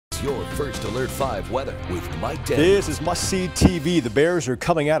Here's your First Alert 5 weather with Mike Daniels. This is must-see TV. The Bears are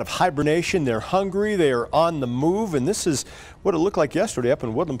coming out of hibernation. They're hungry. They are on the move. And this is what it looked like yesterday up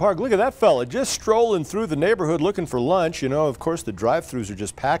in Woodland Park. Look at that fella just strolling through the neighborhood looking for lunch. You know, of course, the drive-thrus are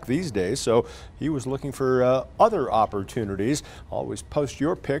just packed these days. So he was looking for other opportunities. Always post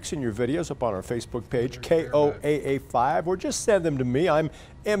your pics and your videos up on our Facebook page, KOAA 5, or just send them to me. I'm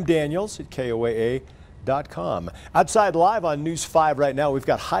M. Daniels at KOAA.com. Outside live on News 5 right now, we've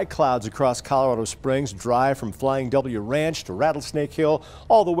got high clouds across Colorado Springs, dry from Flying W Ranch to Rattlesnake Hill,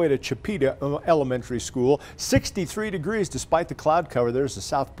 all the way to Chipeta Elementary School. 63 degrees despite the cloud cover. There's a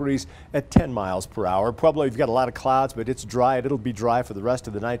south breeze at 10 miles per hour. Pueblo, you've got a lot of clouds, but it's dry. It'll be dry for the rest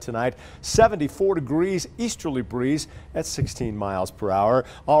of the night tonight. 74 degrees, easterly breeze at 16 miles per hour.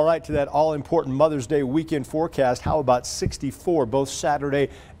 All right, to that all-important Mother's Day weekend forecast, how about 64 both Saturday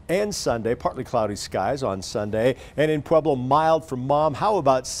and Sunday? Partly cloudy skies on Sunday, and in Pueblo, mild for Mom. How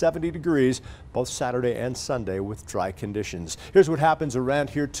about 70 degrees both Saturday and Sunday with dry conditions? Here's what happens around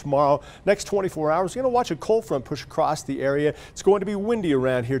here tomorrow. Next 24 hours, you're going to watch a cold front push across the area. It's going to be windy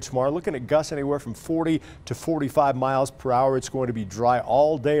around here tomorrow. Looking at gusts anywhere from 40 to 45 miles per hour. It's going to be dry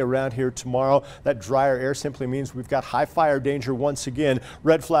all day around here tomorrow. That drier air simply means we've got high fire danger once again.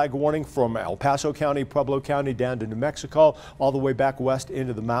 Red flag warning from El Paso County, Pueblo County down to New Mexico, all the way back west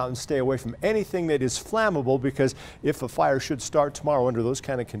into the mountains. Stay away from anything that is flammable, because if a fire should start tomorrow under those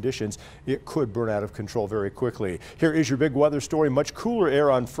kind of conditions, it could burn out of control very quickly. Here is your big weather story. Much cooler air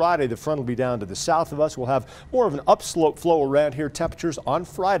on Friday. The front will be down to the south of us. We'll have more of an upslope flow around here. Temperatures on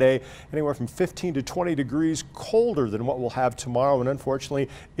Friday anywhere from 15 to 20 degrees colder than what we'll have tomorrow. And unfortunately,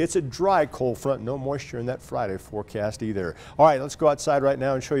 it's a dry cold front. No moisture in that Friday forecast either. All right, let's go outside right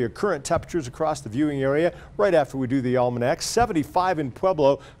now and show you current temperatures across the viewing area right after we do the almanac. 75 in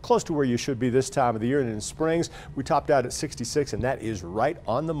Pueblo, close to where you should be this time of the year. And in Springs, we topped out at 66, and that is right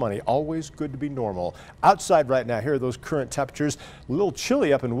on the money. Always good to be normal. Outside right now, here are those current temperatures. A little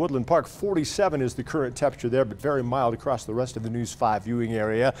chilly up in Woodland Park. 47 is the current temperature there, but very mild across the rest of the News 5 viewing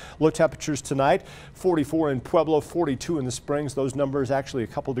area. Low temperatures tonight, 44 in Pueblo, 42 in the Springs. Those numbers actually a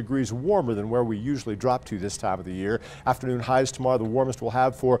couple degrees warmer than where we usually drop to this time of the year. Afternoon highs tomorrow, the warmest we'll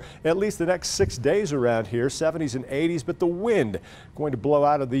have for at least the next 6 days around here. 70s and 80s, but the wind going to blow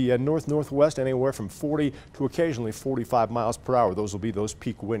out of the north-northwest anywhere from 40 to occasionally 45 miles per hour. Those will be those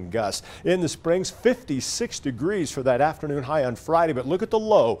peak wind gusts. In the Springs, 56 degrees for that afternoon high on Friday, but look at the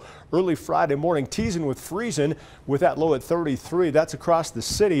low early Friday morning, teasing with freezing with that low at 33. That's across the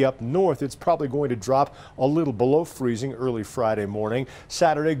city. Up north, it's probably going to drop a little below freezing early Friday morning.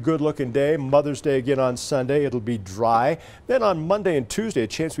 Saturday, good looking day. Mother's Day again on Sunday. It'll be dry. Then on Monday and Tuesday, a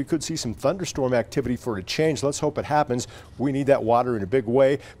chance we could see some thunderstorm activity for a change. Let's hope it happens. We need that water in a big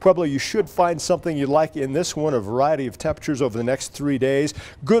way. Pueblo, you should find something you like in this one. A variety of temperatures over the next 3 days.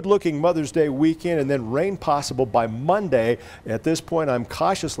 Good looking Mother's Day weekend, and then rain possible by Monday. At this point, I'm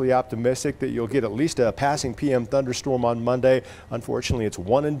cautiously optimistic that you'll get at least a passing PM thunderstorm on Monday. Unfortunately, it's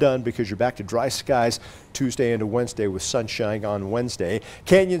one and done, because you're back to dry skies Tuesday into Wednesday with sunshine on Wednesday.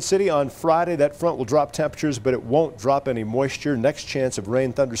 Canyon City on Friday, that front will drop temperatures, but it won't drop any moisture. Next chance of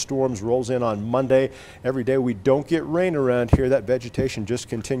rain thunderstorms rolls in on Monday. Every day we don't get rain around here, that vegetation just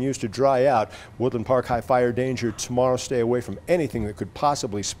continues to dry out. Woodland Park high fire danger tomorrow. Stay away from anything that could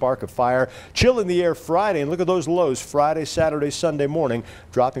possibly spark a fire. Chill in the air Friday, and look at those lows Friday, Saturday, Sunday morning,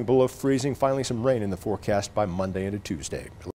 dropping below freezing. Finally some rain in the forecast by Monday into Tuesday.